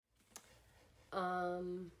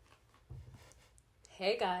Um,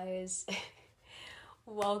 hey guys,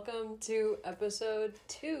 welcome to episode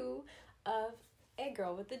 2 of A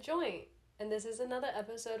Girl with the Joint. And this is another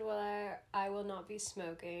episode where I will not be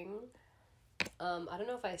smoking. I don't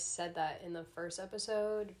know if I said that in the first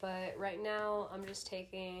episode, but right now I'm just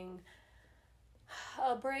taking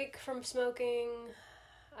a break from smoking.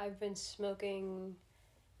 I've been smoking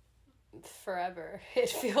forever, it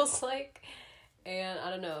feels like. And I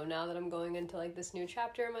don't know, now that I'm going into like this new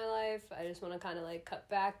chapter in my life, I just want to kind of like cut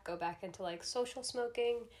back, go back into like social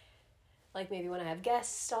smoking. Like maybe when I have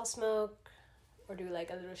guests, I'll smoke or do like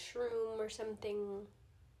a little shroom or something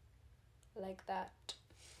like that.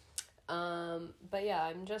 But yeah,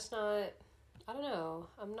 I'm just not, I don't know,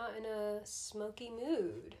 I'm not in a smoky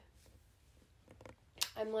mood.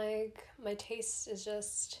 I'm like, my taste is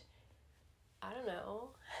just, I don't know,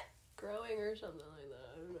 growing or something like that,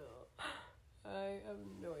 I don't know. I have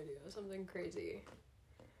no idea, something crazy.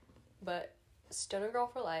 But stoner girl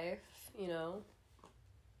for life, you know,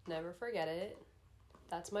 never forget it.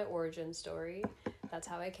 That's my origin story. That's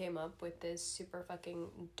how I came up with this super fucking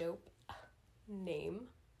dope name.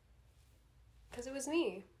 Because it was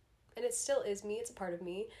me. And it still is me, it's a part of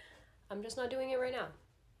me. I'm just not doing it right now.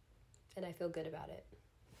 And I feel good about it.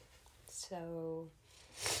 So,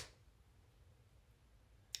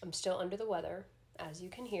 I'm still under the weather, as you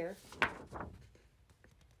can hear.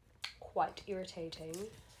 Quite irritating.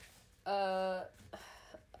 All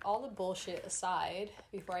the bullshit aside,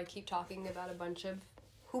 before I keep talking about a bunch of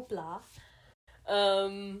hoopla,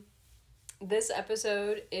 this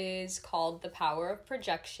episode is called The Power of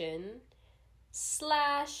Projection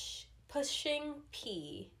 / Pushing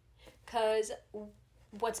P. Because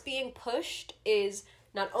what's being pushed is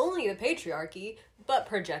not only the patriarchy, but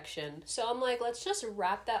projection. So I'm like, let's just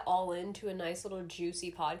wrap that all into a nice little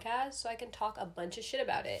juicy podcast so I can talk a bunch of shit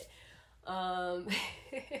about it.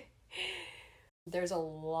 There's a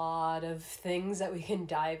lot of things that we can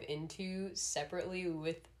dive into separately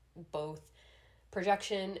with both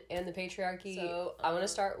projection and the patriarchy. So I want to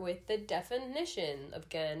start with the definition,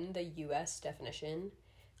 again, the US definition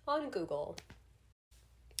on Google.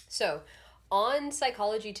 So, on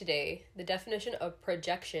Psychology Today, the definition of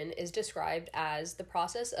projection is described as the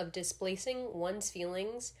process of displacing one's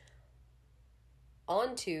feelings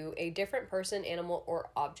onto a different person, animal, or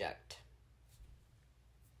object.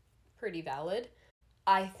 Pretty valid.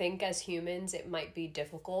 I think as humans, it might be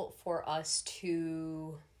difficult for us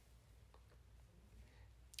to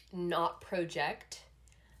not project.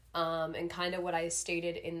 And kind of what I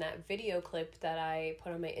stated in that video clip that I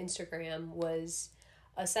put on my Instagram was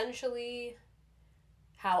essentially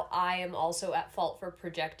how I am also at fault for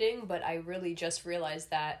projecting, but I really just realized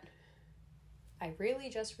that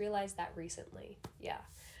recently. Yeah.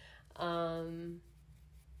 And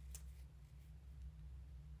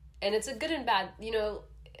it's a good and bad, you know,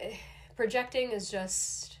 projecting is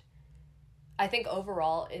just, I think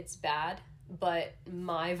overall it's bad, but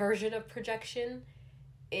my version of projection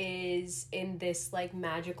is in this like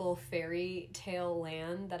magical fairy tale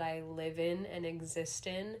land that I live in and exist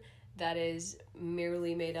in that is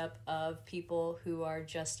merely made up of people who are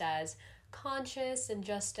just as conscious and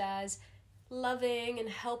just as loving and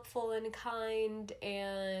helpful and kind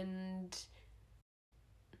and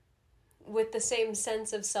with the same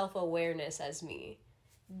sense of self-awareness as me.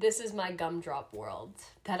 This is my gumdrop world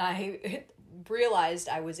that I realized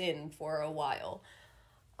I was in for a while.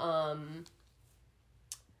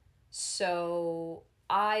 So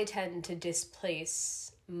I tend to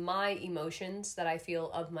displace my emotions that I feel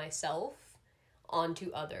of myself onto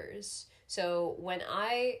others. So when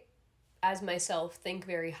I, as myself, think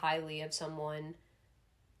very highly of someone,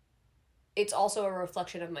 it's also a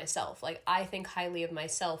reflection of myself. Like, I think highly of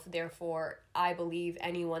myself, therefore, I believe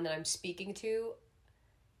anyone that I'm speaking to,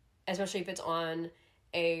 especially if it's on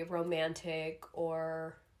a romantic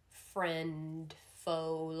or friend,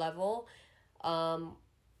 foe level,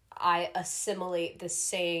 I assimilate the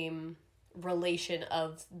same relation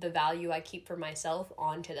of the value I keep for myself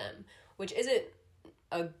onto them, which isn't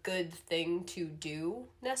a good thing to do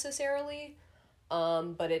necessarily,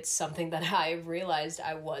 but it's something that I realized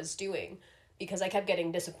I was doing because I kept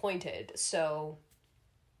getting disappointed. So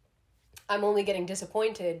I'm only getting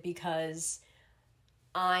disappointed because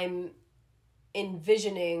I'm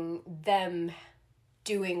envisioning them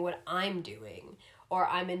doing what I'm doing, or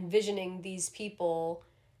I'm envisioning these people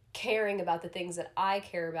caring about the things that I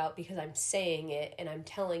care about because I'm saying it and I'm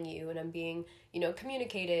telling you and I'm being, you know,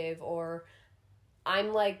 communicative, or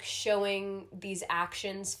I'm like showing these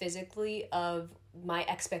actions physically of my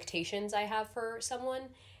expectations I have for someone,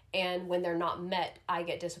 and when they're not met, I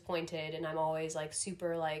get disappointed and I'm always like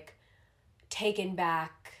super like taken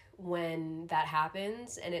back when that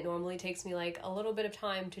happens, and it normally takes me like a little bit of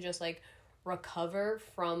time to just like recover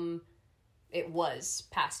from, it was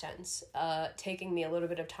past tense, taking me a little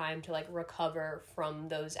bit of time to like recover from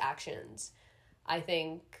those actions. I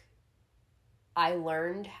think I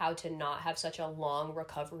learned how to not have such a long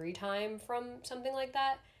recovery time from something like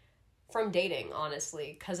that from dating,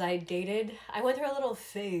 honestly, because I went through a little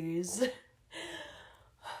phase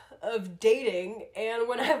of dating, and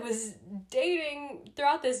when I was dating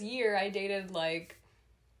throughout this year, I dated like,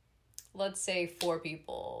 let's say 4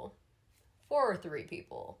 or 3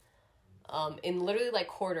 people, in literally like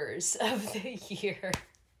quarters of the year,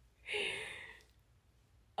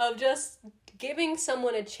 of just giving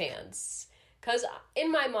someone a chance. Because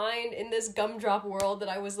in my mind, in this gumdrop world that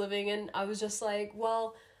I was living in, I was just like,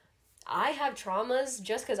 well, I have traumas.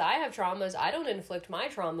 Just because I have traumas, I don't inflict my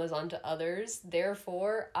traumas onto others.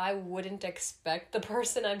 Therefore, I wouldn't expect the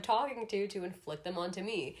person I'm talking to inflict them onto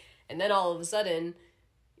me. And then all of a sudden,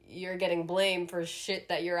 you're getting blamed for shit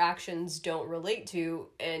that your actions don't relate to,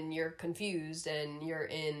 and you're confused and you're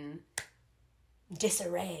in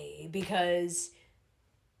disarray because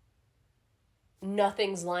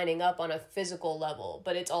nothing's lining up on a physical level.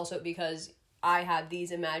 But it's also because I have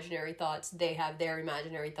these imaginary thoughts, they have their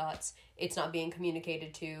imaginary thoughts. It's not being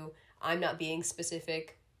communicated to. I'm not being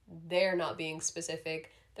specific. They're not being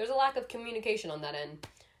specific. There's a lack of communication on that end.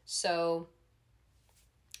 So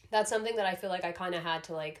that's something that I feel like I kind of had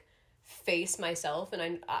to like face myself.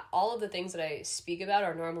 And I all of the things that I speak about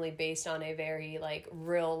are normally based on a very like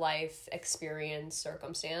real life experience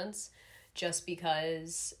circumstance, just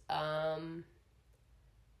because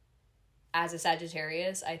as a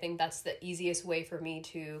Sagittarius, I think that's the easiest way for me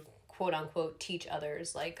to quote unquote teach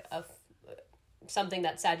others. Like something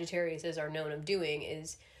that Sagittariuses are known of doing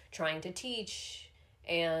is trying to teach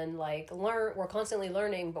and like learn. We're constantly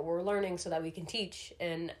learning, but we're learning so that we can teach.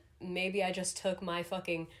 And maybe I just took my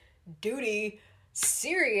fucking duty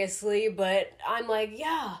seriously, but I'm like,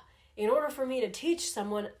 yeah, in order for me to teach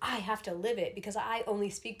someone, I have to live it, because I only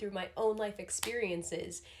speak through my own life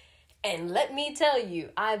experiences. And let me tell you,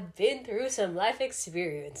 I've been through some life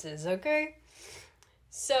experiences, okay?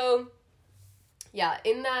 So, yeah,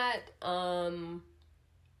 in that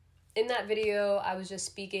video, I was just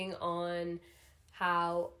speaking on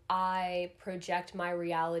how I project my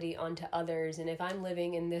reality onto others. And if I'm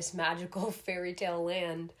living in this magical fairy tale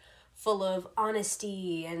land full of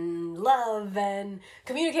honesty and love and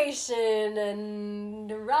communication and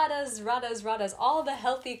radas, all the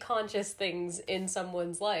healthy conscious things in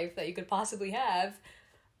someone's life that you could possibly have,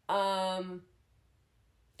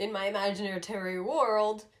 in my imaginary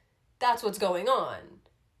world, that's what's going on.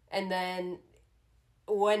 And then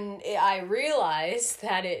when I realize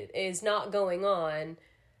that it is not going on,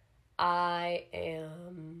 I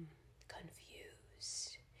am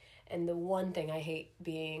confused. And the one thing I hate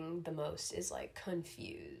being the most is like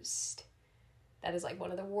confused. That is like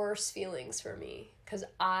one of the worst feelings for me. Because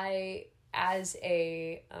I, as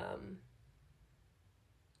a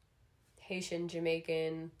Haitian,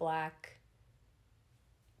 Jamaican, Black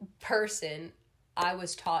person, I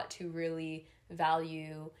was taught to really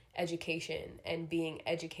value education and being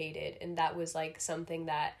educated. And that was like something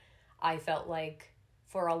that I felt like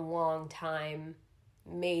for a long time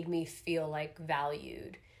made me feel like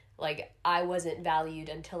valued. Like I wasn't valued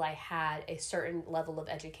until I had a certain level of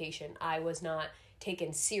education. I was not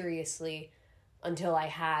taken seriously until I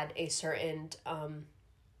had a certain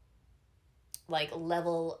like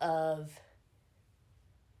level of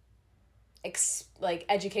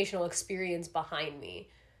educational experience behind me.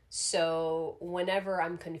 So whenever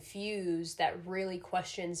I'm confused, that really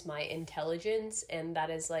questions my intelligence, and that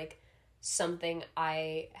is like something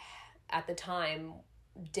I at the time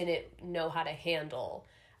didn't know how to handle.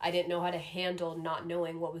 I didn't know how to handle not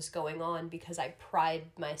knowing what was going on because I pride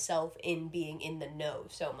myself in being in the know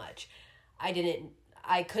so much. I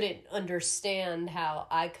couldn't understand how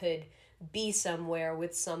I could be somewhere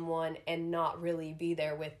with someone and not really be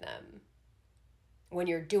there with them when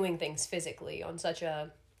you're doing things physically on such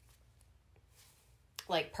a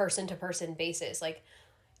like person to person basis. Like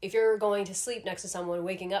if you're going to sleep next to someone,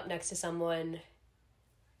 waking up next to someone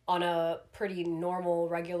on a pretty normal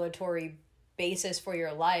regulatory basis for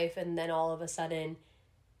your life, and then all of a sudden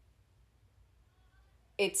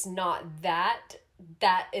it's not that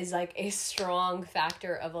is like a strong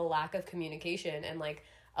factor of a lack of communication and like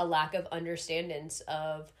a lack of understandings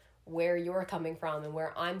of where you're coming from and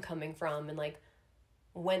where I'm coming from. And like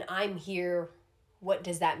when I'm here, what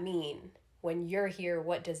does that mean? When you're here,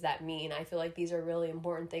 what does that mean? I feel like these are really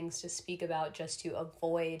important things to speak about just to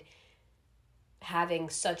avoid having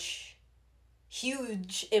such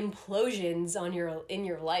huge implosions in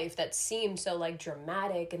your life that seem so like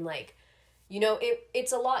dramatic, and like,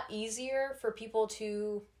 it's a lot easier for people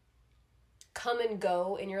to come and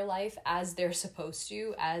go in your life as they're supposed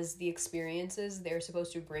to, as the experiences they're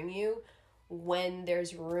supposed to bring you, when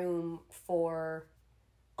there's room for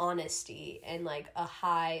honesty and like a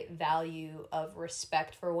high value of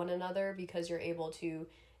respect for one another, because you're able to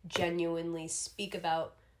genuinely speak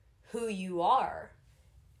about who you are.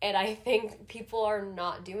 And I think people are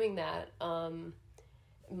not doing that,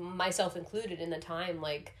 myself included in the time.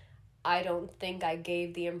 Like, I don't think I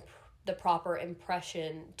gave the proper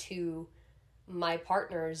impression to my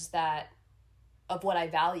partners that of what I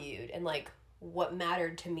valued and like what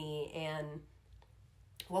mattered to me and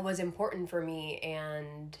what was important for me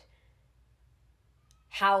and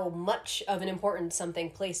how much of an importance something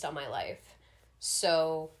placed on my life.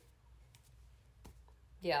 So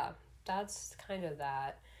yeah, that's kind of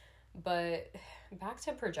that. But back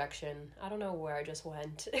to projection. I don't know where I just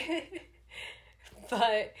went.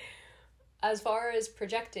 But as far as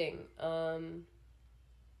projecting,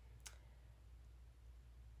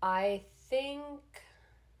 I think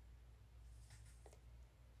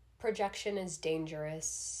projection is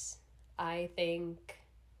dangerous. I think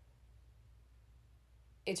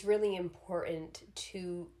it's really important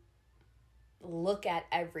to look at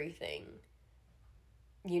everything.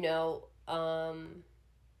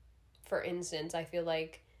 For instance, I feel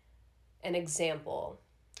like an example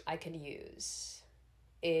I could use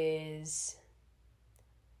is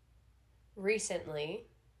recently,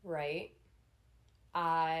 right?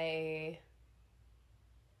 I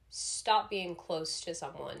stopped being close to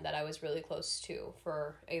someone that I was really close to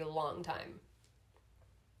for a long time.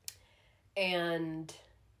 And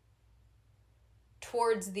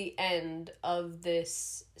towards the end of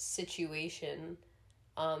this situation,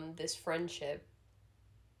 this friendship,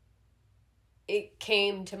 it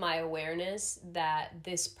came to my awareness that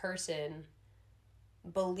this person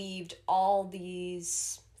believed all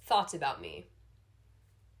these thoughts about me.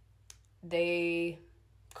 They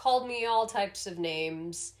called me all types of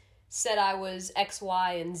names, said I was X,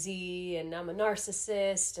 Y, and Z, and I'm a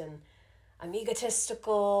narcissist, and I'm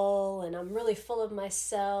egotistical, and I'm really full of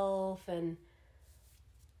myself, and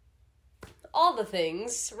all the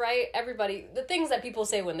things, right? The things that people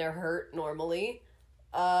say when they're hurt normally.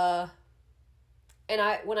 And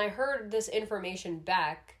when I heard this information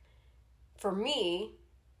back, for me,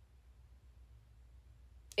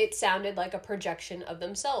 it sounded like a projection of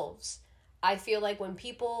themselves. I feel like when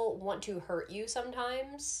people want to hurt you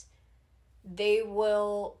sometimes, they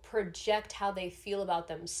will project how they feel about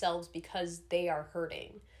themselves because they are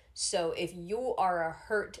hurting. So if you are a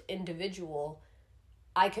hurt individual,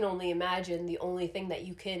 I can only imagine the only thing that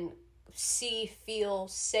you can see, feel,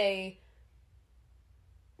 say,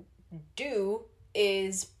 do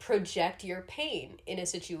is project your pain in a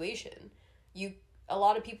situation. A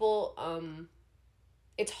lot of people,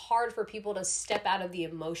 it's hard for people to step out of the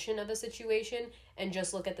emotion of a situation and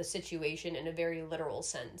just look at the situation in a very literal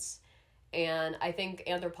sense. And I think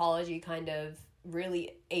anthropology kind of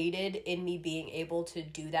really aided in me being able to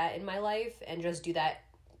do that in my life and just do that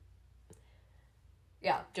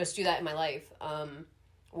in my life,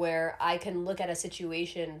 where I can look at a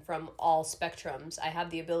situation from all spectrums. I have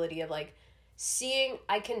the ability of like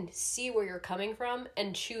I can see where you're coming from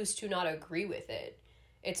and choose to not agree with it.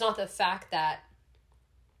 It's not the fact that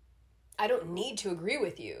I don't need to agree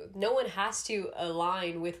with you. No one has to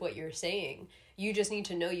align with what you're saying. You just need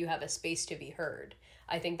to know you have a space to be heard.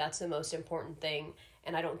 I think that's the most important thing.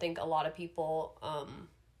 And I don't think a lot of people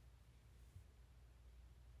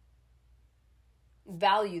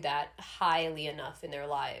value that highly enough in their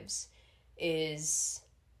lives, is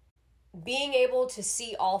being able to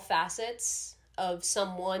see all facets of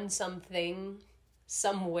someone, something,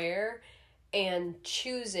 somewhere, and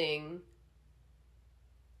choosing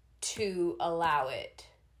to allow it,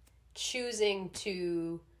 choosing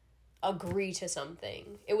to agree to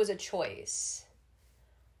something. It was a choice.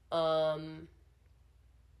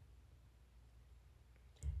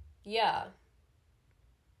 Yeah.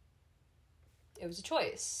 It was a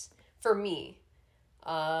choice for me.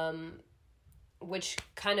 Which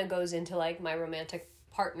kind of goes into like my romantic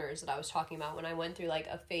partners that I was talking about when I went through like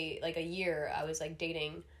a year I was like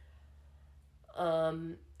dating.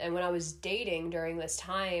 And when I was dating during this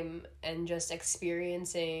time and just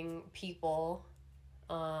experiencing people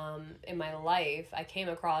in my life, I came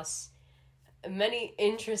across many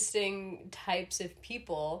interesting types of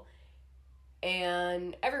people,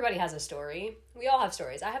 and everybody has a story. We all have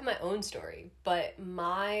stories. I have my own story, but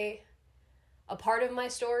a part of my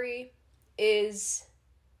story is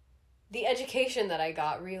the education that I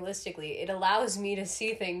got, realistically, it allows me to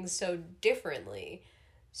see things so differently.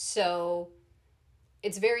 So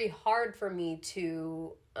it's very hard for me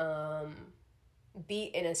to be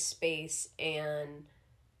in a space and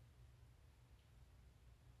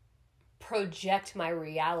project my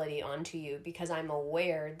reality onto you, because I'm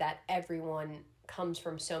aware that everyone comes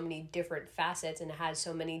from so many different facets and has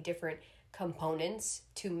so many different components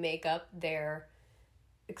to make up their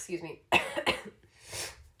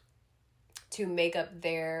to make up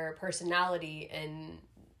their personality and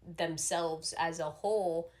themselves as a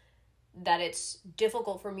whole, that it's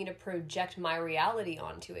difficult for me to project my reality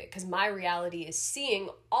onto it, because my reality is seeing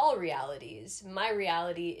all realities. My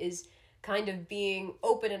reality is kind of being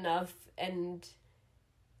open enough and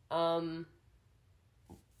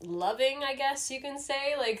loving, I guess you can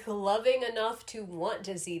say, like loving enough to want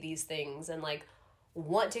to see these things and like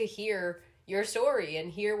want to hear your story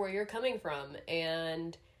and hear where you're coming from.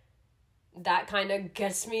 And that kind of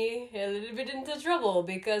gets me a little bit into trouble,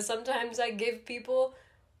 because sometimes I give people,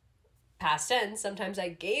 past tense, sometimes I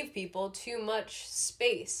gave people too much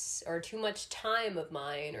space or too much time of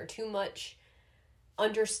mine or too much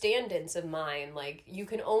understandings of mine. Like I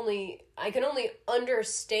can only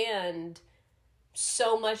understand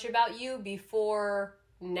so much about you before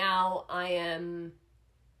now I am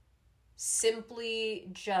simply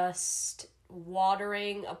just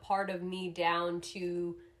watering a part of me down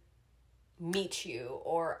to meet you,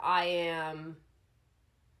 or I am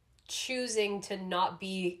choosing to not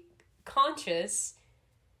be conscious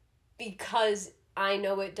because I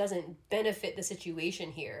know it doesn't benefit the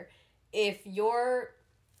situation here. If you're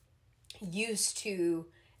used to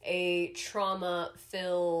a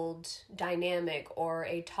trauma-filled dynamic or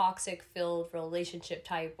a toxic-filled relationship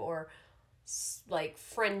type or like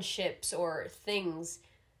friendships or things,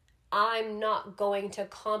 I'm not going to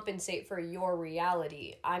compensate for your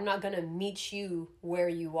reality. I'm not going to meet you where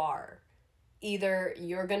you are. Either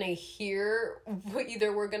we're going to hear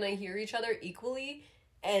each other equally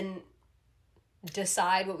and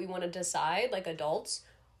decide what we want to decide like adults,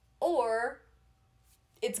 or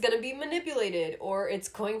it's going to be manipulated, or it's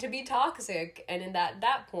going to be toxic. And in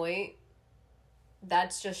that point,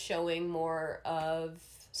 that's just showing more of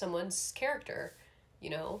someone's character,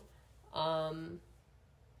 you know?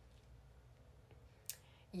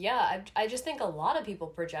 Yeah, I just think a lot of people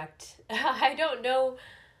project. I don't know.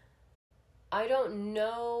 I don't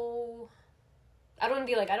want to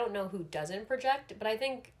be like, I don't know who doesn't project, but I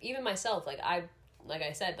think even myself, like I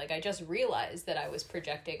said, like I just realized that I was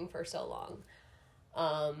projecting for so long.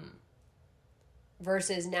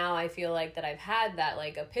 Versus now I feel like that I've had that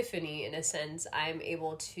like epiphany, in a sense. I'm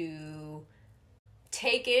able to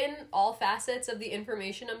take in all facets of the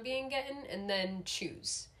information I'm being getting and then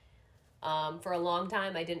choose. For a long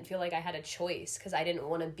time, I didn't feel like I had a choice because I didn't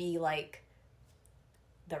want to be like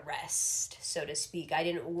the rest, so to speak. I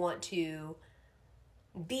didn't want to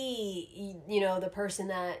be, the person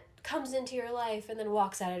that comes into your life and then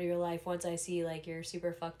walks out of your life once I see like you're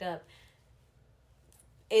super fucked up.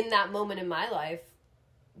 In that moment in my life,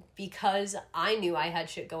 because I knew I had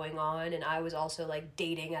shit going on and I was also like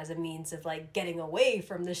dating as a means of like getting away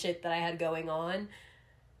from the shit that I had going on,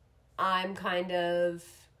 I'm kind of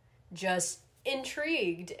just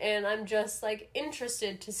intrigued and I'm just like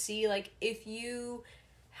interested to see like if you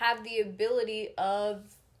have the ability of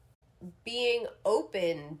being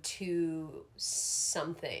open to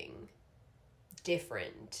something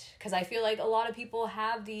different. Because I feel like a lot of people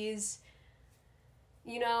have these,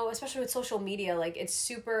 especially with social media, like it's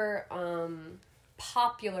super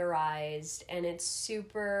popularized and it's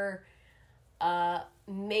super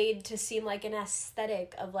made to seem like an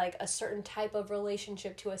aesthetic of like a certain type of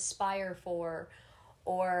relationship to aspire for,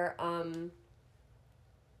 or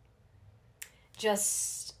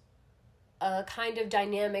just a kind of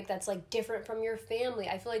dynamic that's like different from your family.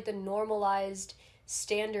 I feel like the normalized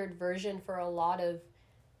standard version for a lot of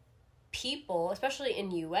people, especially in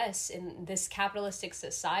US, in this capitalistic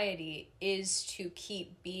society, is to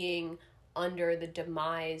keep being under the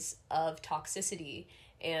demise of toxicity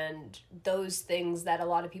and those things that a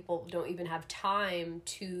lot of people don't even have time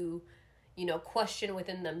to, question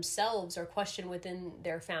within themselves or question within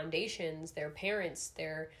their foundations, their parents,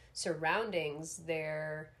 their surroundings,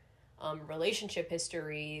 their relationship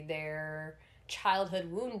history, their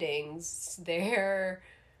childhood woundings, their,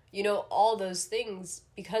 all those things,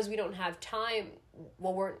 because we don't have time.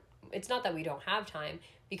 Well, it's not that we don't have time,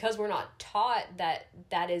 because we're not taught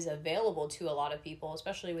that is available to a lot of people,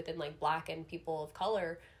 especially within like Black and people of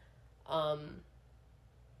color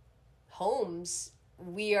homes.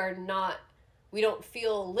 We don't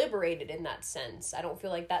feel liberated in that sense. I don't feel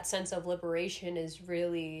like that sense of liberation is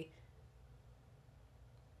really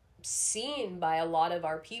seen by a lot of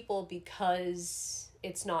our people because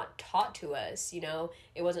it's not taught to us, you know?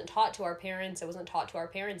 It wasn't taught to our parents, it wasn't taught to our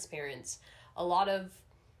parents' parents. A lot of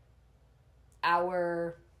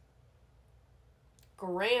our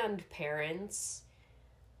grandparents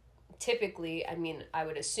typically, I mean, I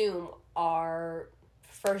would assume, are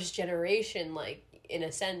first generation, like, in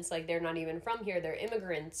a sense, like, they're not even from here, they're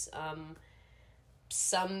immigrants.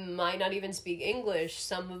 Some might not even speak English.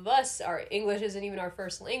 Some of us, our English isn't even our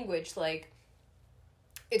first language. Like,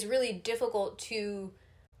 it's really difficult to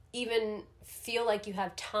even feel like you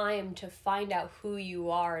have time to find out who you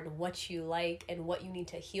are and what you like and what you need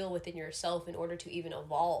to heal within yourself in order to even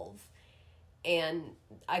evolve. And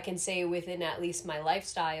I can say within at least my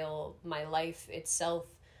lifestyle, my life itself,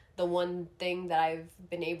 the one thing that I've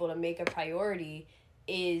been able to make a priority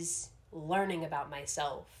is learning about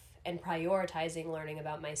myself and prioritizing learning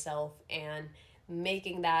about myself and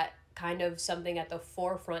making that kind of something at the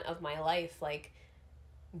forefront of my life. Like,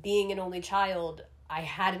 being an only child, I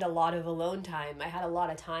had a lot of alone time. I had a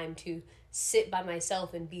lot of time to sit by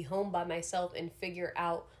myself and be home by myself and figure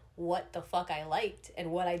out what the fuck I liked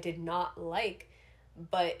and what I did not like.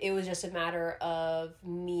 But it was just a matter of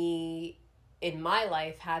me in my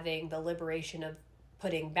life having the liberation of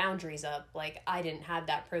putting boundaries up. Like, I didn't have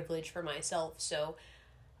that privilege for myself. So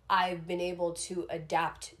I've been able to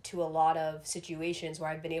adapt to a lot of situations where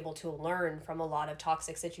I've been able to learn from a lot of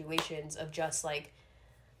toxic situations of just like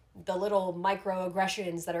the little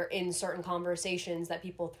microaggressions that are in certain conversations that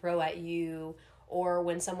people throw at you, or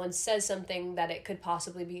when someone says something that it could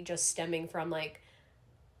possibly be just stemming from like,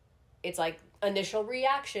 it's like initial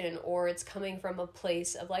reaction, or it's coming from a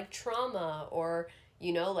place of like trauma, or,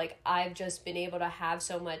 you know, like I've just been able to have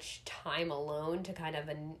so much time alone to kind of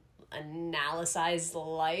analyze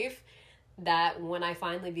life that when I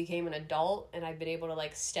finally became an adult and I've been able to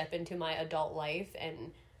like step into my adult life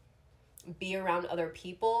and be around other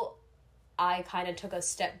people, I kind of took a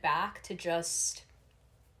step back to just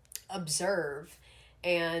observe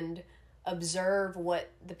and observe what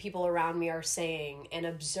the people around me are saying and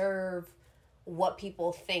observe what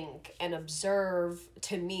people think and observe,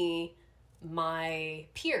 to me, my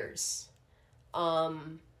peers.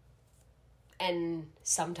 And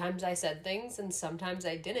sometimes I said things and sometimes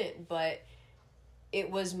I didn't, but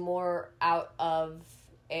it was more out of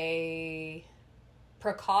a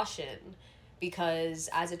precaution because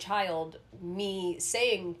as a child, me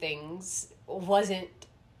saying things wasn't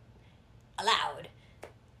allowed.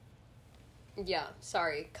 Yeah,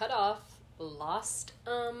 sorry, cut off, lost,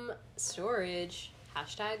 storage,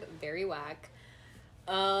 hashtag very whack.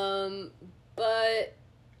 But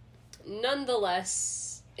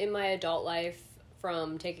nonetheless, in my adult life,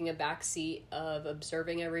 from taking a back seat of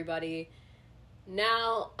observing everybody,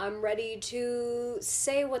 now I'm ready to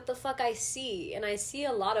say what the fuck I see, and I see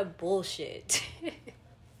a lot of bullshit.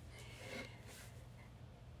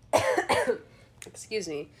 Excuse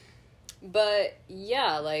me. But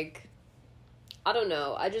yeah, like, I don't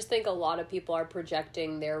know. I just think a lot of people are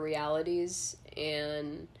projecting their realities,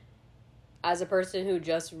 and as a person who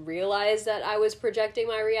just realized that I was projecting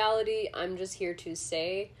my reality, I'm just here to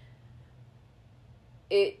say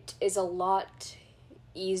it is a lot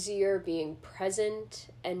easier being present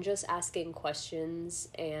and just asking questions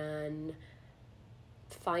and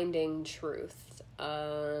finding truth.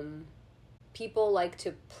 People like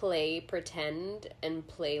to pretend and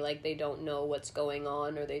play like they don't know what's going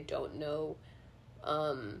on, or they don't know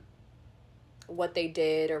what they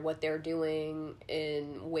did or what they're doing,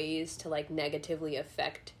 in ways to like negatively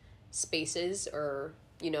affect spaces or,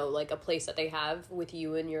 you know, like a place that they have with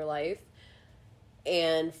you in your life.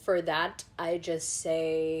 And for that, I just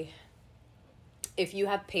say, if you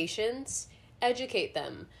have patience, educate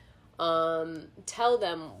them. Tell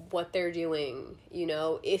them what they're doing, you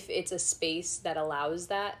know, if it's a space that allows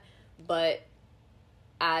that. But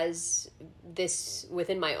as this,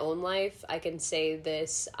 within my own life, I can say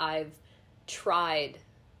this, I've tried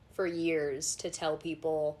for years to tell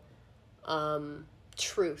people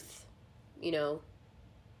truth, you know.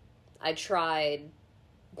 I tried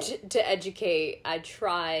to educate, I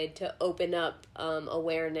tried to open up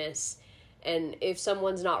awareness, and if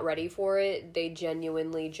someone's not ready for it, they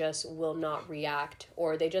genuinely just will not react,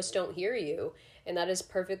 or they just don't hear you, and that is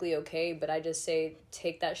perfectly okay. But I just say,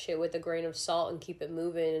 take that shit with a grain of salt and keep it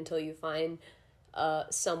moving until you find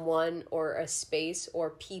someone or a space or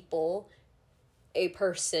people, a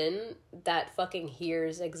person that fucking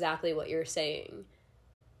hears exactly what you're saying.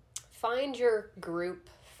 Find your group,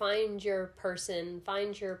 find your person,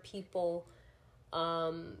 find your people.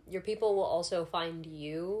 Your people will also find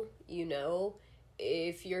you, you know.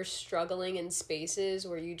 if you're struggling in spaces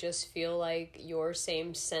where you just feel like your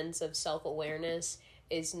same sense of self-awareness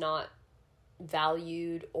is not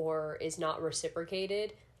valued or is not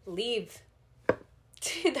reciprocated, leave.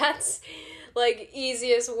 That's like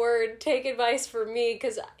easiest word. Take advice from me,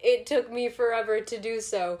 because it took me forever to do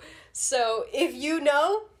so. So if you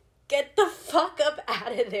know, get the fuck up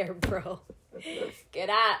out of there, bro. Get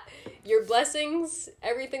at your blessings,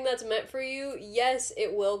 everything that's meant for you. Yes,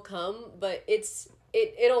 it will come, but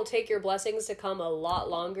it'll take your blessings to come a lot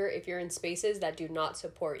longer if you're in spaces that do not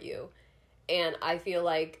support you. And I feel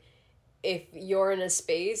like if you're in a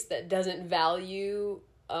space that doesn't value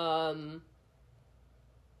the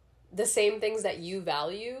same things that you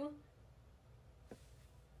value,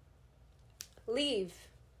 leave.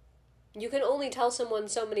 You can only tell someone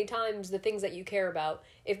so many times the things that you care about.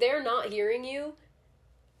 If they're not hearing you,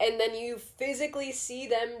 and then you physically see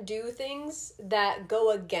them do things that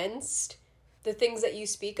go against the things that you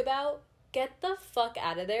speak about, get the fuck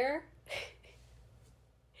out of there.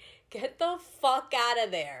 Get the fuck out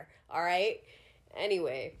of there, all right?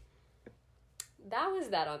 Anyway, that was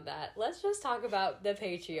that on that. Let's just talk about the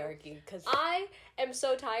patriarchy, because I am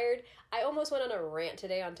so tired. I almost went on a rant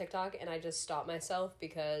today on TikTok, and I just stopped myself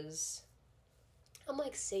because I'm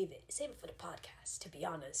like, save it for the podcast, to be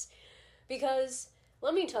honest. Because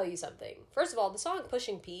let me tell you something. First of all, the song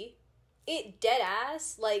Pushing P, it dead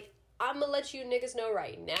ass, like, I'm gonna let you niggas know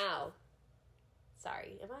right now.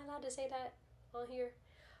 Sorry, am I allowed to say that on here?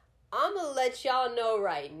 I'm gonna let y'all know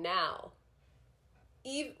right now.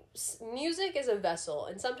 Music is a vessel,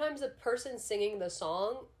 and sometimes the person singing the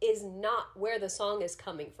song is not where the song is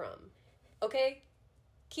coming from. Okay?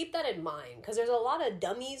 Keep that in mind, because there's a lot of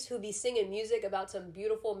dummies who be singing music about some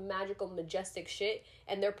beautiful, magical, majestic shit,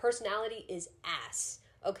 and their personality is ass.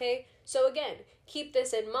 Okay? So again, keep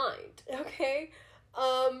this in mind. Okay?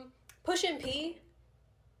 Pushin' P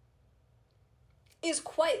is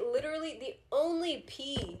quite literally the only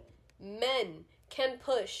P men can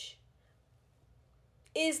push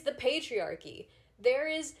is the patriarchy. There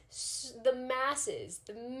is the masses,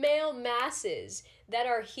 the male masses that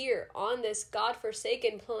are here on this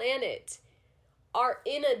godforsaken planet are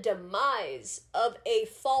in a demise of a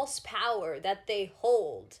false power that they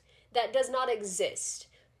hold that does not exist.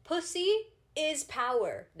 Pussy is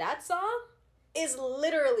power. That song is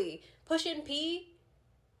literally Pushin' P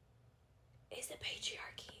is the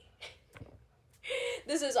patriarchy.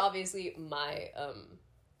 This is obviously my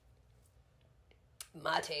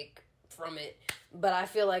take from it, but I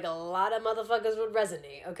feel like a lot of motherfuckers would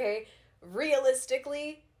resonate, okay?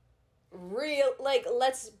 Realistically,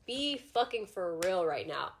 let's be fucking for real right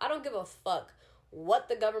now. I don't give a fuck what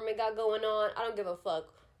the government got going on. I don't give a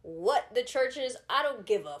fuck what the church is. I don't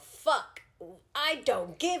give a fuck. I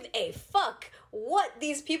don't give a fuck what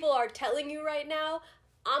these people are telling you right now.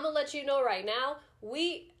 I'm gonna let you know right now,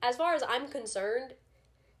 as far as I'm concerned,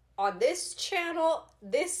 on this channel,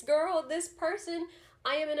 this girl, this person,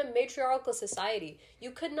 I am in a matriarchal society.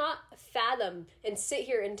 You could not fathom and sit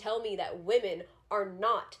here and tell me that women are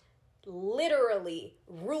not literally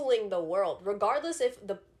ruling the world. Regardless if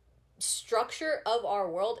the structure of our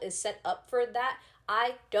world is set up for that,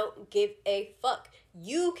 I don't give a fuck.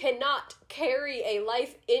 You cannot carry a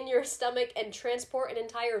life in your stomach and transport an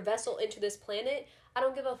entire vessel into this planet. I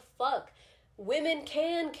don't give a fuck. Women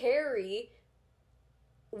can carry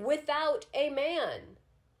without a man.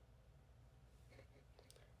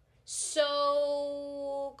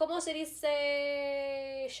 So, ¿cómo se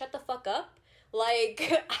dice? Shut the fuck up?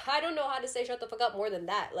 Like, I don't know how to say shut the fuck up more than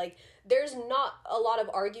that. Like, there's not a lot of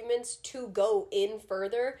arguments to go in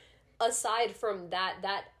further. Aside from that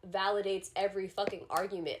validates every fucking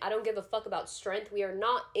argument. I don't give a fuck about strength. We are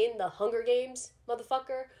not in the Hunger Games,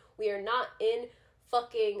 motherfucker. We are not in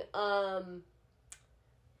fucking,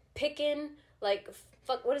 picking, like,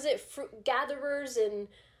 fuck, what is it? Fruit gatherers and,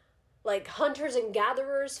 like, hunters and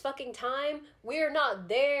gatherers fucking time. We are not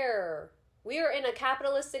there. We are in a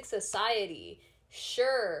capitalistic society.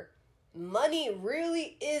 Sure, money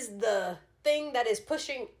really is the thing that is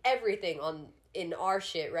pushing everything in our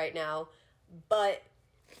shit right now, but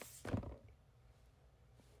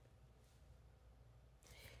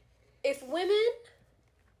if women,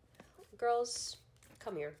 girls,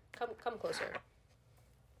 come here, come closer.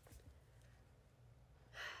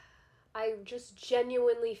 I just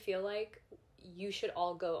genuinely feel like you should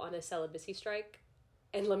all go on a celibacy strike,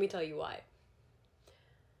 and let me tell you why.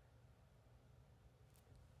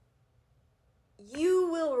 You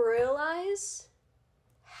will realize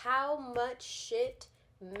how much shit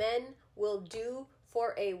men will do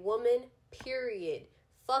for a woman, period.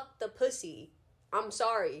 Fuck the pussy. I'm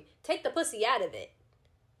sorry. Take the pussy out of it.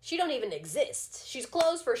 She don't even exist. She's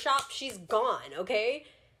closed for shop. She's gone, okay?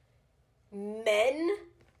 Men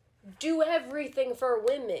do everything for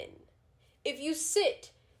women. If you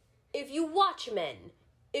sit, if you watch men,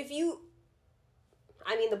 the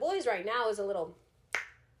boys right now is a little,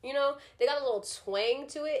 they got a little twang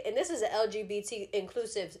to it. And this is an LGBT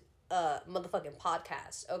inclusive motherfucking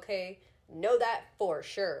podcast, okay? Know that for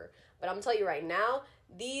sure. But I'm telling you right now,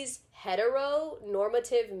 these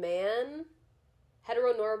heteronormative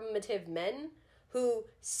men who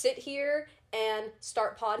sit here and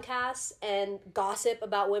start podcasts and gossip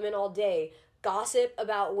about women all day, gossip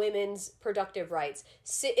about women's productive rights,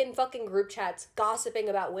 sit in fucking group chats gossiping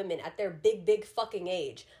about women at their big fucking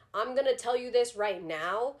age. I'm gonna tell you this right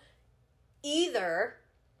now, either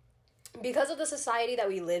because of the society that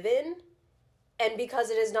we live in and because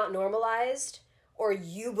it is not normalized, or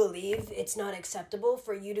you believe it's not acceptable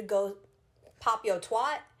for you to go pop your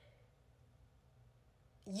twat,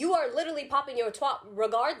 you are literally popping your twat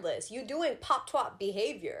regardless. You doing pop twat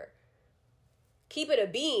behavior. Keep it a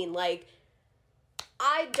bean. Like,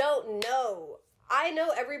 I don't know. I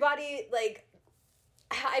know everybody, like,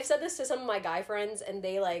 I've said this to some of my guy friends and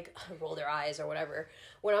they, like, roll their eyes or whatever.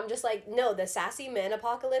 When I'm just like, no, the sassy man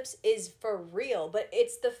apocalypse is for real. But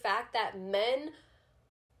it's the fact that men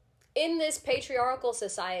in this patriarchal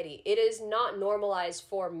society, it is not normalized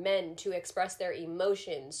for men to express their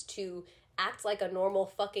emotions, to act like a normal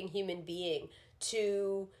fucking human being,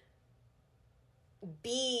 to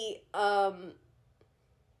be the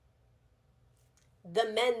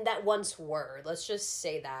men that once were. Let's just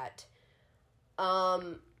say that.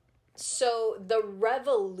 So the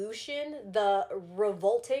revolution, the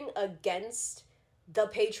revolting against the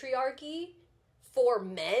patriarchy for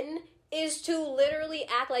men is to literally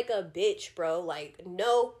act like a bitch, bro. Like,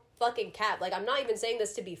 no fucking cap. Like, I'm not even saying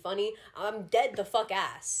this to be funny. I'm dead the fuck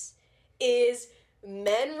ass. Is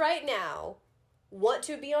men right now want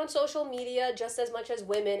to be on social media just as much as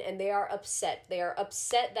women, and they are upset. They are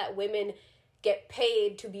upset that women get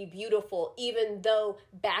paid to be beautiful, even though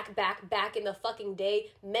back in the fucking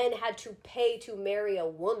day, men had to pay to marry a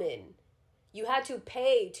woman. You had to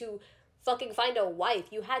pay to fucking find a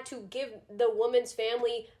wife. You had to give the woman's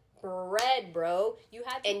family bread, bro.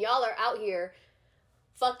 And y'all are out here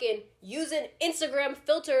fucking using Instagram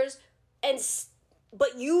filters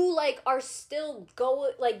but you, like, are still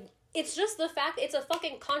going, like, it's just the fact, it's a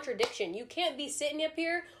fucking contradiction. You can't be sitting up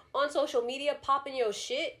here on social media popping your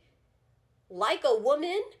shit like a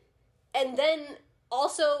woman and then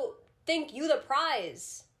also think you the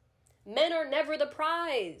prize. Men are never the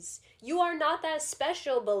prize. You are not that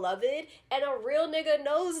special, beloved, and a real nigga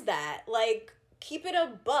knows that. Like, keep it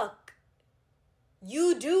a buck.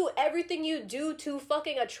 You do everything you do to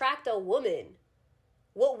fucking attract a woman.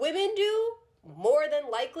 What women do, more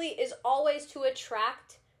than likely, is always to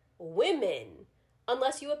attract women.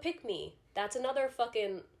 Unless you a pick me. That's another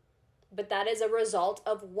fucking... But that is a result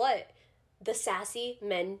of what? The sassy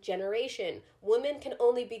men generation. Women can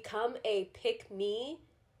only become a pick me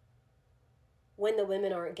when the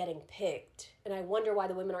women aren't getting picked. And I wonder why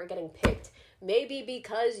the women aren't getting picked. Maybe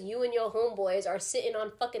because you and your homeboys are sitting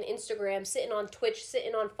on fucking Instagram, sitting on Twitch,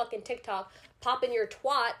 sitting on fucking TikTok, popping your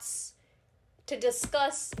twats to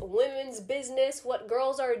discuss women's business, what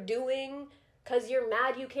girls are doing, because you're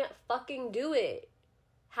mad you can't fucking do it.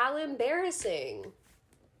 How embarrassing.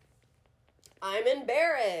 I'm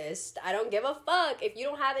embarrassed. I don't give a fuck. If you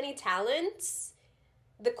don't have any talents,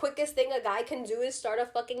 the quickest thing a guy can do is start a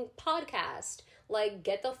fucking podcast. Like,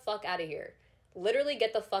 get the fuck out of here. Literally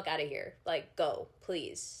get the fuck out of here. Like, go,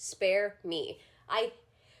 please. Spare me. I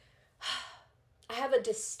have a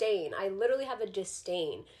disdain. I literally have a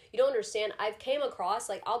disdain. You don't understand. I've came across,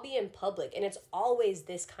 like, I'll be in public, and it's always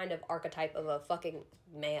this kind of archetype of a fucking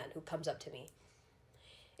man who comes up to me.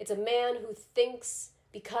 It's a man who thinks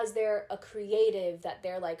because they're a creative that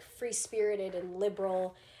they're, like, free-spirited and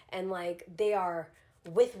liberal, and, like, they are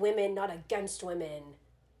with women, not against women.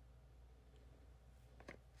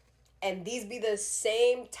 And these be the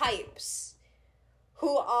same types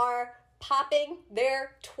who are popping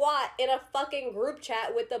their twat in a fucking group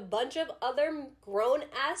chat with a bunch of other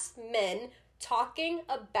grown-ass men talking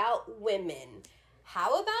about women.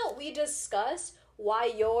 How about we discuss why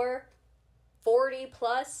your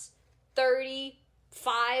 40-plus,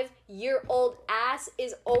 35-year-old ass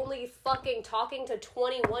is only fucking talking to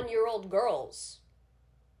 21-year-old girls?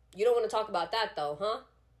 You don't want to talk about that, though, huh?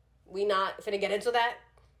 We not finna get into that?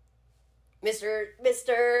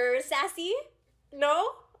 Mr. Sassy?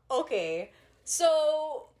 No? Okay.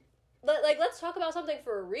 So, let's talk about something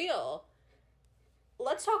for real.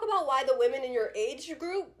 Let's talk about why the women in your age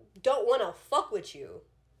group don't want to fuck with you.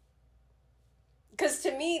 Because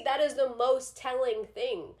to me, that is the most telling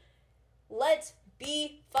thing. Let's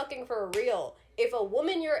be fucking for real. If a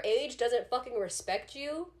woman your age doesn't fucking respect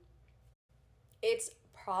you, it's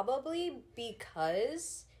probably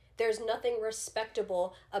because there's nothing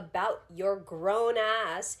respectable about your grown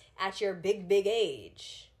ass at your big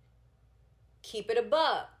age. Keep it a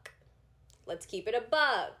buck. Let's keep it a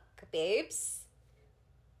buck, babes.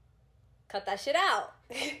 Cut that shit out.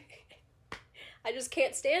 I just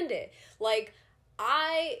can't stand it. Like,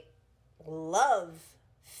 I love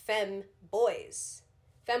femme boys.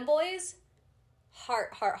 Femboys,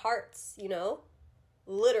 hearts, you know?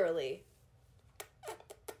 Literally.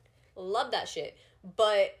 Love that shit.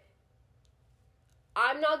 But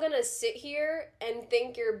I'm not gonna sit here and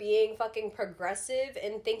think you're being fucking progressive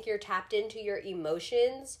and think you're tapped into your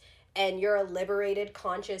emotions and you're a liberated,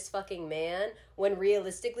 conscious fucking man when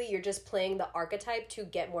realistically you're just playing the archetype to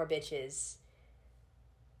get more bitches.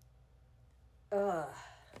 Ugh.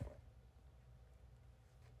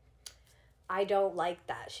 I don't like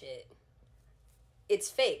that shit. It's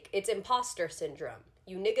fake. It's imposter syndrome.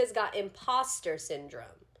 You niggas got imposter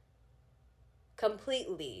syndrome.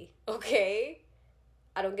 Completely. Okay?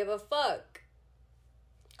 I don't give a fuck.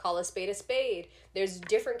 Call a spade a spade. There's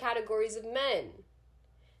different categories of men.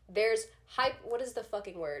 There's what is the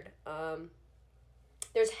fucking word?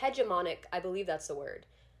 There's hegemonic, I believe that's the word.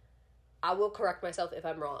 I will correct myself if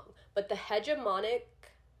I'm wrong. But the hegemonic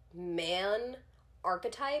man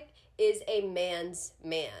archetype is a man's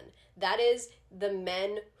man. That is the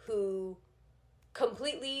men who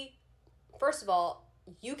completely, first of all,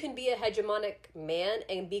 you can be a hegemonic man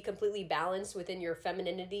and be completely balanced within your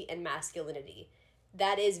femininity and masculinity.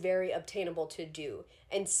 That is very obtainable to do.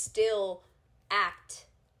 And still act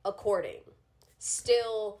according.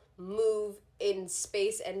 Still move in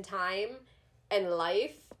space and time and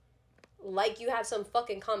life like you have some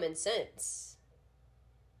fucking common sense.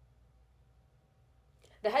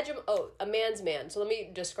 A man's man. So let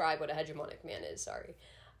me describe what a hegemonic man is, sorry.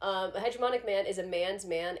 A hegemonic man is a man's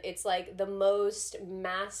man. It's like the most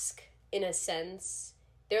mask in a sense.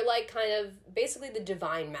 They're like kind of basically the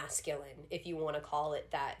divine masculine, if you want to call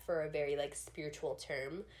it that for a very like spiritual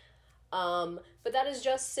term. But that is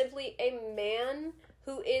just simply a man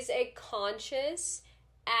who is a conscious,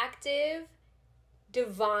 active,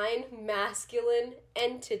 divine masculine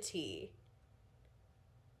entity.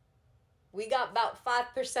 We got about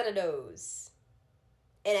 5% of those.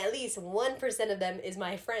 And at least 1% of them is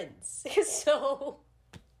my friends. So,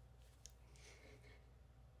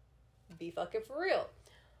 be fucking for real.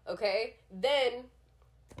 Okay? Then,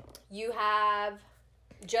 you have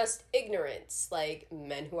just ignorance. Like,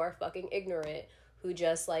 men who are fucking ignorant. Who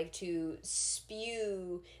just like to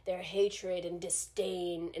spew their hatred and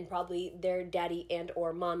disdain and probably their daddy and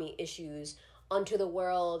or mommy issues onto the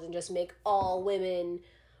world. And just make all women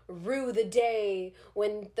rue the day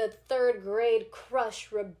when the 3rd grade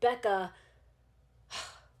crush Rebecca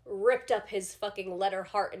ripped up his fucking letter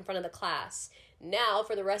heart in front of the class. Now,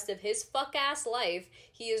 for the rest of his fuck-ass life,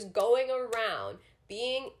 he is going around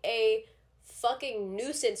being a fucking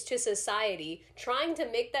nuisance to society, trying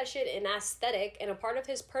to make that shit an aesthetic and a part of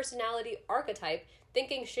his personality archetype,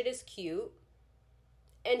 thinking shit is cute,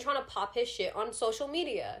 and trying to pop his shit on social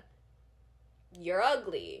media. You're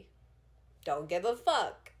ugly. Don't give a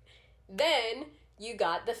fuck. Then, you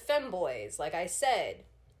got the femboys, like I said.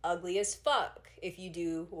 Ugly as fuck, if you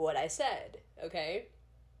do what I said, okay?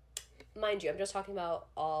 Mind you, I'm just talking about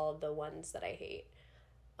all the ones that I hate.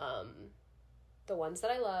 The ones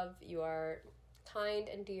that I love, you are kind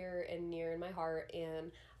and dear and near in my heart,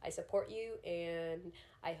 and I support you, and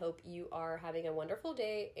I hope you are having a wonderful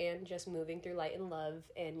day and just moving through light and love,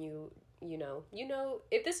 and you know,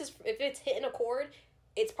 if it's hitting a chord,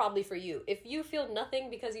 it's probably for you. If you feel nothing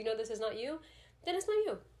because you know this is not you, then it's not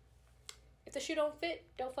you. If the shoe don't fit,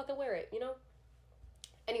 don't fucking wear it, you know?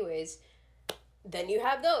 Anyways, then you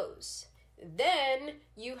have those. Then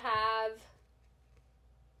you have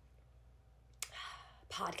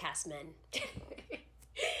podcast men.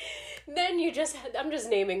 Then I'm just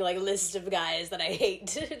naming like a list of guys that I hate,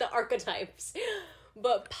 the archetypes.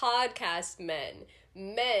 But podcast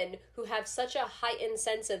men who have such a heightened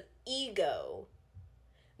sense of ego,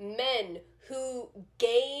 men who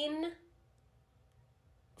gain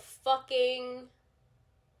fucking,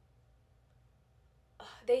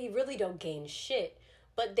 they really don't gain shit,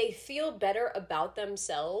 but they feel better about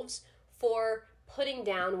themselves for putting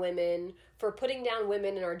down women,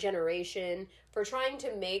 in our generation, for trying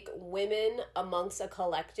to make women amongst a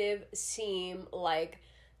collective seem like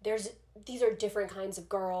these are different kinds of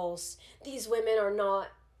girls. These women are not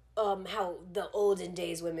how the olden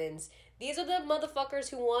days women's. These are the motherfuckers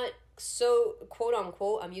who want, so, quote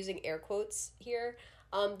unquote, I'm using air quotes here,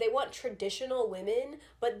 they want traditional women,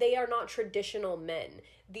 but they are not traditional men.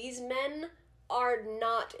 These men are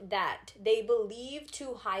not that. They believe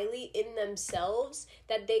too highly in themselves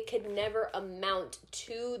that they could never amount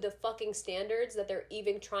to the fucking standards that they're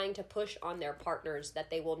even trying to push on their partners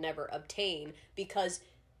that they will never obtain, because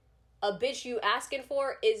a bitch you asking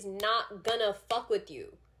for is not gonna fuck with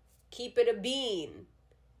you. Keep it a bean.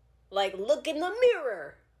 Like, look in the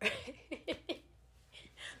mirror. Look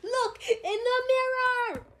in the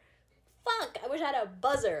mirror. Fuck, I wish I had a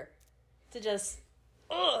buzzer to just,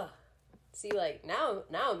 see, like, now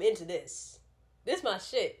I'm into this. This my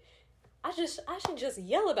shit. I should just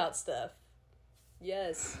yell about stuff.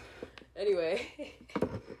 Yes. Anyway.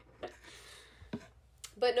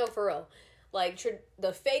 But no, for real. Like,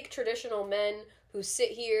 the fake traditional men who sit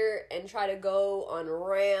here and try to go on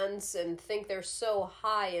rants and think they're so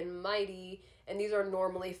high and mighty, and these are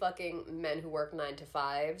normally fucking men who work 9 to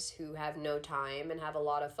 5s, who have no time and have a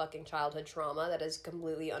lot of fucking childhood trauma that is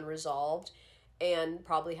completely unresolved, and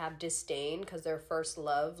probably have disdain because their first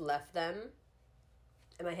love left them.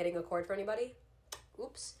 Am I hitting a chord for anybody?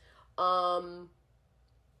 Oops.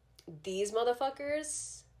 These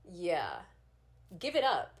motherfuckers, yeah. Give it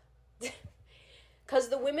up. Because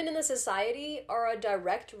the women in the society are a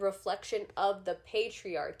direct reflection of the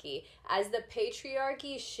patriarchy. As the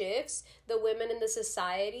patriarchy shifts, the women in the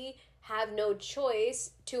society have no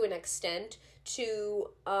choice, to an extent,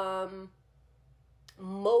 to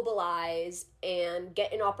mobilize and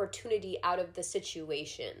get an opportunity out of the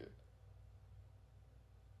situation.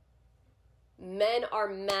 Men are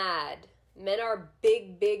mad. Men are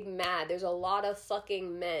big mad. There's a lot of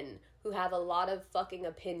fucking men who have a lot of fucking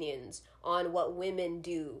opinions on what women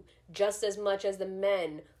do, just as much as the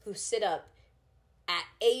men who sit up at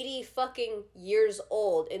 80 fucking years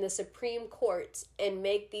old in the Supreme Court and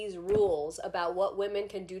make these rules about what women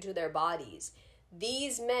can do to their bodies.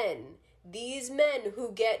 These men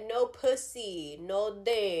who get no pussy, no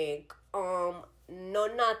dick, no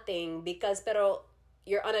nothing, because pero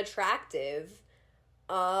you're unattractive,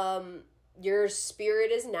 your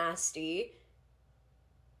spirit is nasty,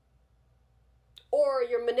 or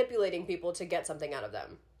you're manipulating people to get something out of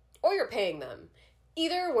them, or you're paying them.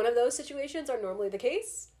 Either one of those situations are normally the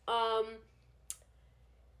case. I'm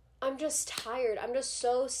just tired. I'm just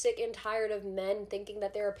so sick and tired of men thinking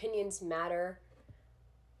that their opinions matter.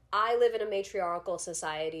 I live in a matriarchal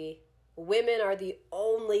society. Women are the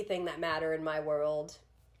only thing that matter in my world.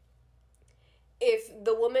 If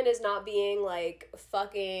the woman is not being, like,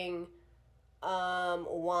 fucking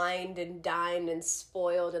wined and dined and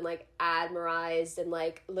spoiled and, like, admirized and,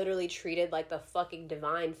 like, literally treated like the fucking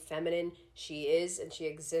divine feminine she is and she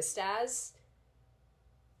exists as,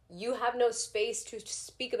 you have no space to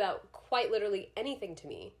speak about quite literally anything to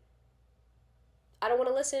me. I don't want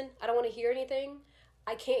to listen. I don't want to hear anything.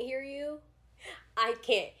 I can't hear you. I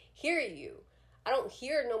can't hear you. I don't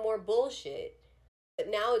hear no more bullshit.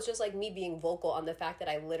 But now it's just like me being vocal on the fact that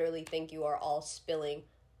I literally think you are all spilling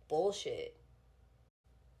bullshit.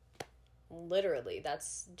 Literally,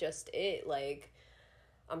 that's just it. Like,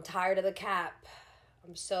 I'm tired of the cap.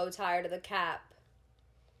 I'm so tired of the cap.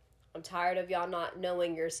 I'm tired of y'all not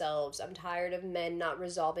knowing yourselves. I'm tired of men not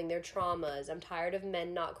resolving their traumas. I'm tired of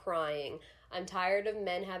men not crying. I'm tired of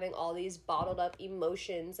men having all these bottled up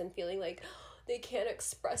emotions and feeling like they can't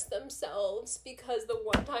express themselves because the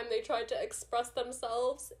one time they tried to express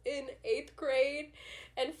themselves in 8th grade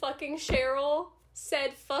and fucking Cheryl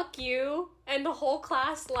said fuck you and the whole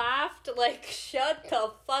class laughed. Like, shut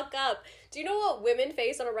the fuck up. Do you know what women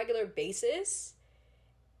face on a regular basis?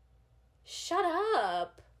 Shut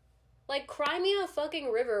up. Like, cry me a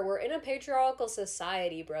fucking river. We're in a patriarchal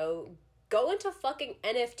society, bro. Go into fucking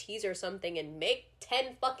NFTs or something and make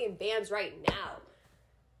 10 fucking bands right now.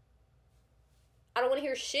 I don't want to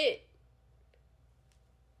hear shit.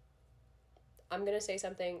 I'm gonna say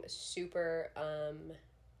something super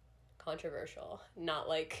controversial. Not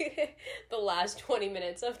like the last 20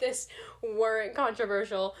 minutes of this weren't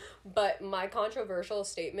controversial, but my controversial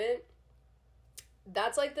statement,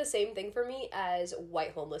 that's like the same thing for me as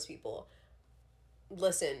white homeless people.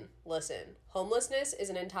 Listen. Homelessness is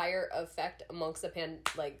an entire effect amongst the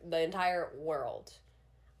entire world.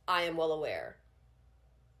 I am well aware.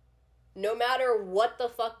 No matter what the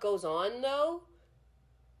fuck goes on, though,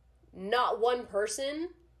 not one person,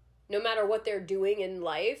 no matter what they're doing in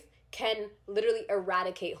life, can literally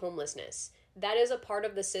eradicate homelessness. That is a part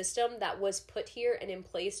of the system that was put here and in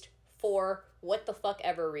place for what the fuck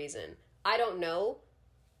ever reason. I don't know.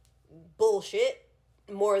 Bullshit,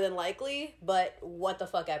 more than likely, but what the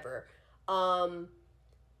fuck ever.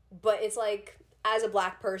 But it's like, as a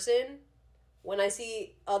Black person, when I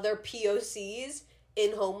see other POCs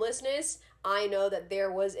in homelessness, I know that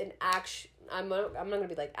there was an I'm not going to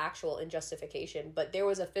be like actual injustification, but there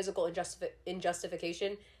was a physical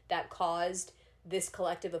injustification that caused this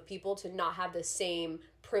collective of people to not have the same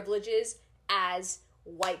privileges as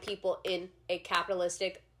white people in a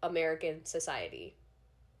capitalistic American society.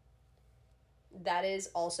 That is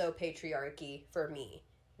also patriarchy for me.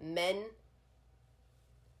 Men,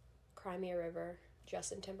 Cry Me a River,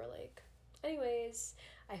 Justin Timberlake. Anyways,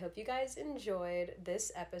 I hope you guys enjoyed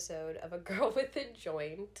this episode of A Girl with a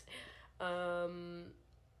Joint.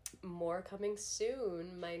 More coming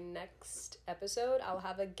soon. My next episode, I'll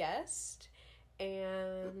have a guest.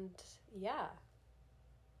 And yeah.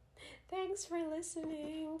 Thanks for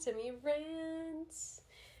listening to me rant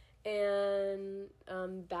and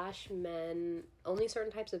bash men, only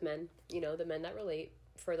certain types of men, the men that relate,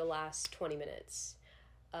 for the last 20 minutes.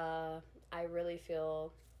 I really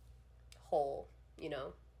feel whole,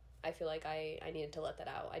 I feel like I needed to let that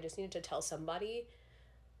out. I just needed to tell somebody,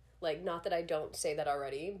 like, not that I don't say that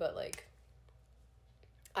already, but like,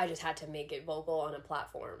 I just had to make it vocal on a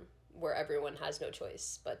platform where everyone has no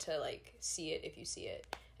choice but to like see it if you see it,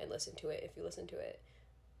 and listen to it if you listen to it.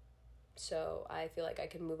 So I feel like I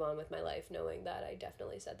can move on with my life knowing that I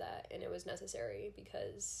definitely said that and it was necessary,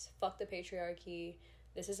 because fuck the patriarchy.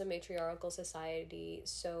 This is a matriarchal society.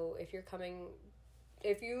 So if you're coming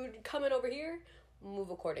over here, move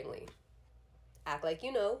accordingly. Act like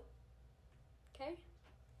you know. Okay?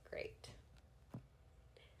 Great.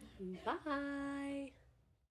 Bye.